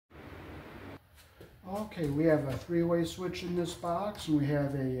Okay, we have a three-way switch in this box, and we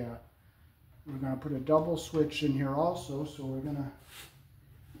have a, we're going to put a double switch in here also, so we're going to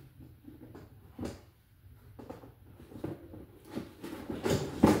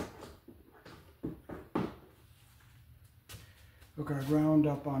hook our ground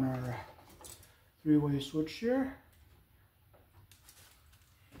up on our three-way switch here.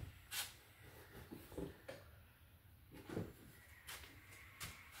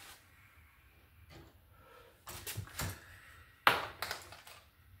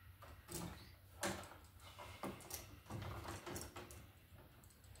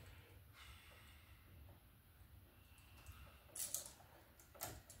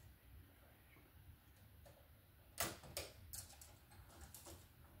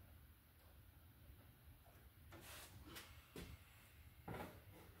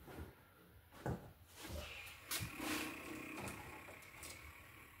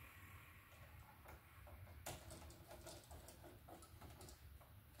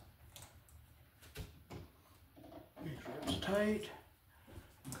 Make sure it's tight.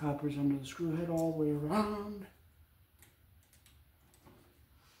 Copper's under the screw head all the way around.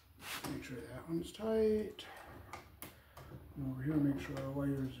 Make sure that one's tight. And over here, make sure our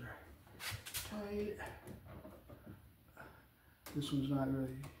wires are tight. This one's not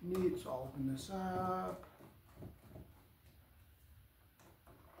really neat, so I'll open this up.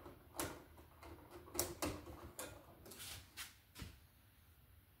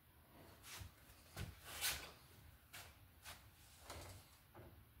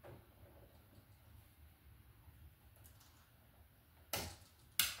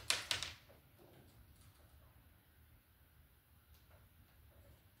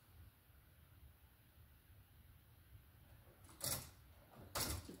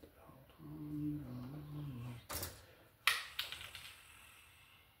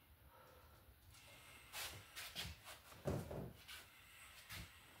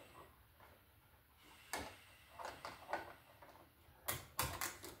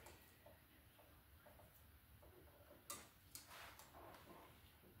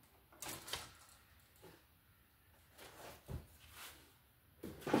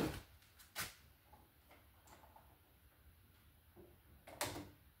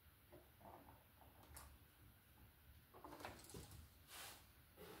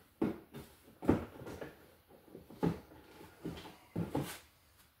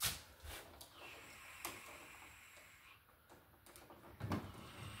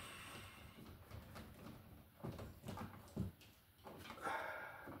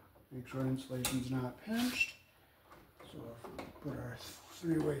 Make sure insulation's not pinched. So put our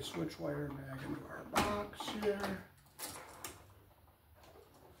three-way switch wire back into our box here.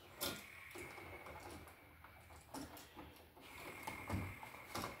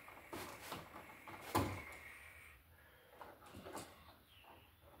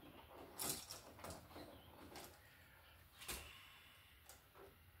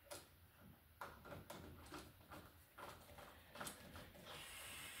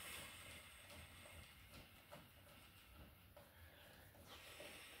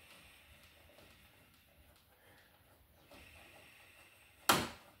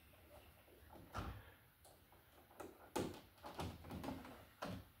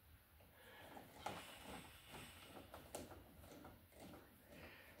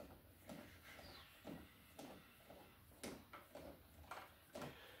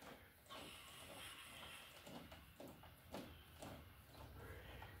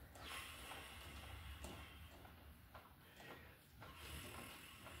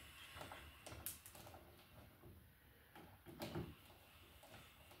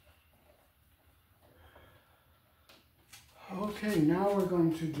 Okay, now we're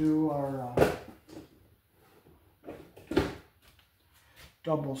going to do our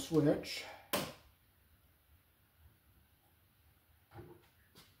double switch.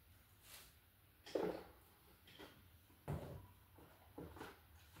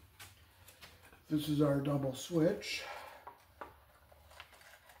 This is our double switch.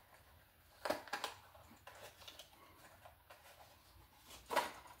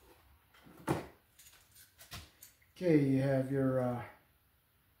 Okay, you have your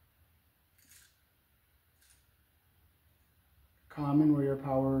common where your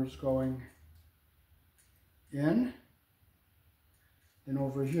power is going in. And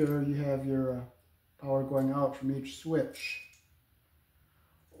over here you have your power going out from each switch.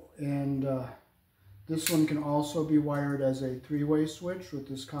 And this one can also be wired as a three-way switch with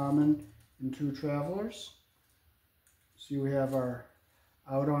this common and two travelers. See, we have our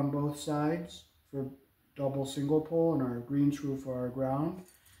out on both sides for double single pole and our green screw for our ground.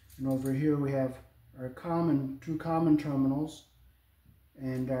 And over here we have our two common terminals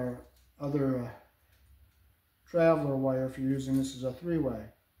and our other traveler wire if you're using this as a three-way.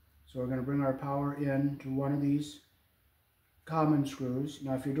 So we're going to bring our power in to one of these common screws.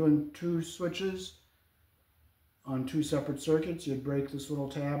 Now if you're doing two switches on two separate circuits, you'd break this little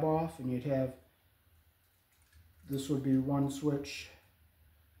tab off and you'd have, this would be one switch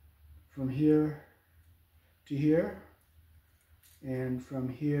from here to here and from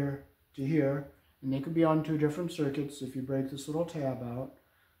here to here, and they could be on two different circuits if you break this little tab out.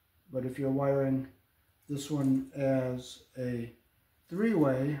 But if you're wiring this one as a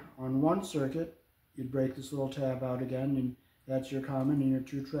three-way on one circuit, you'd break this little tab out again, and that's your common and your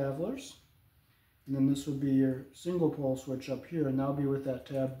two travelers. And then this would be your single pole switch up here, and that'll be with that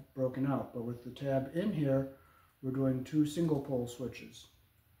tab broken out. But with the tab in here, we're doing two single pole switches.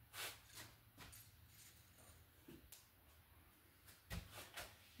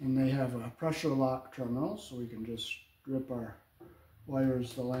 And they have a pressure lock terminal, so we can just strip our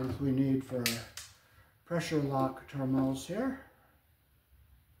wires the length we need for our pressure lock terminals here.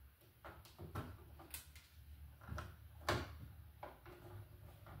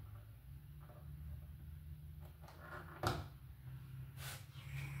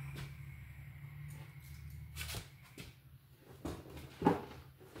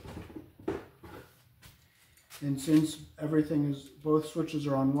 And since both switches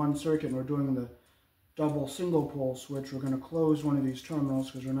are on one circuit and we're doing the double single pole switch, we're going to close one of these terminals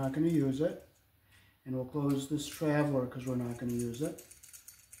because we're not going to use it. And we'll close this traveler because we're not going to use it.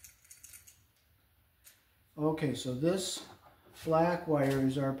 Okay, so this black wire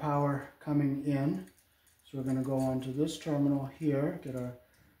is our power coming in. So we're going to go onto this terminal here,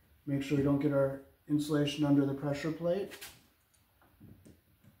 make sure we don't get our insulation under the pressure plate.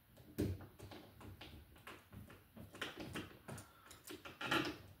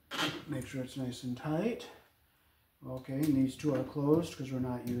 Make sure it's nice and tight. Okay, and these two are closed because we're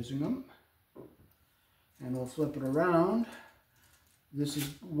not using them. And we'll flip it around. This is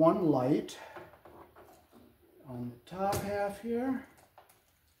one light on the top half here.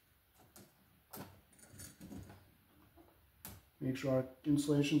 Make sure our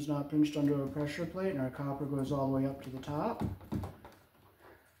insulation's not pinched under a pressure plate and our copper goes all the way up to the top.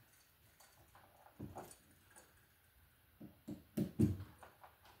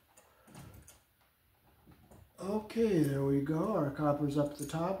 Okay, there we go. Our copper's up at the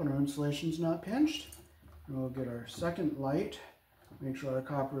top and our insulation's not pinched. And we'll get our second light. Make sure our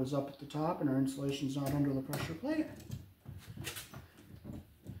copper is up at the top and our insulation's not under the pressure plate.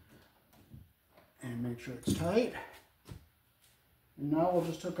 And make sure it's tight. And now we'll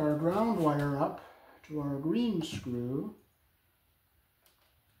just hook our ground wire up to our green screw.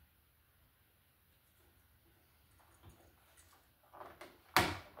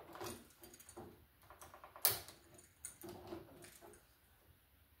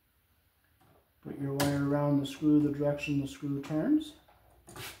 Put your wire around the screw the direction the screw turns.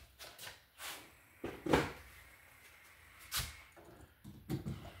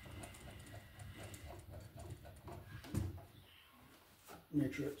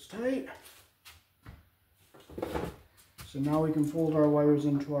 Make sure it's tight. So now we can fold our wires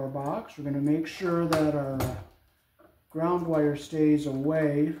into our box. We're going to make sure that our ground wire stays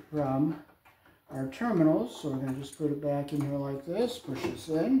away from our terminals. So we're going to just put it back in here like this, push this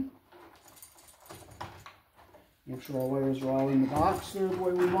in. Make sure our wires are all in the box there the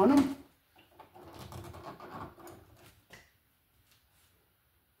way we want them.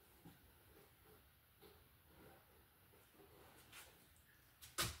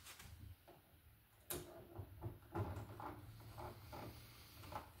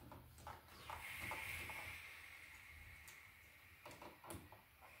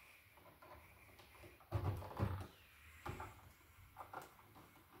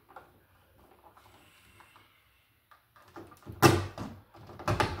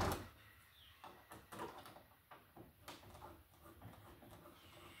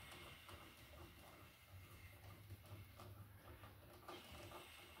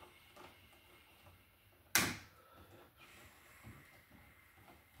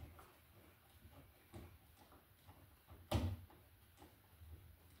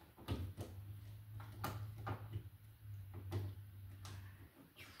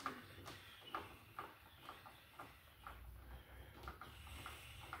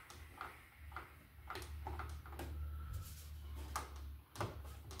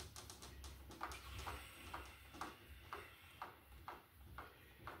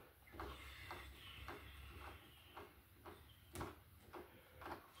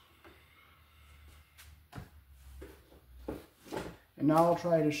 And now I'll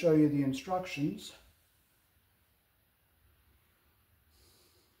try to show you the instructions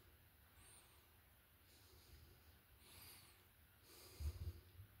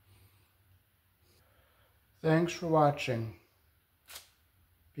Thanks for watching.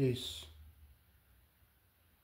 Peace.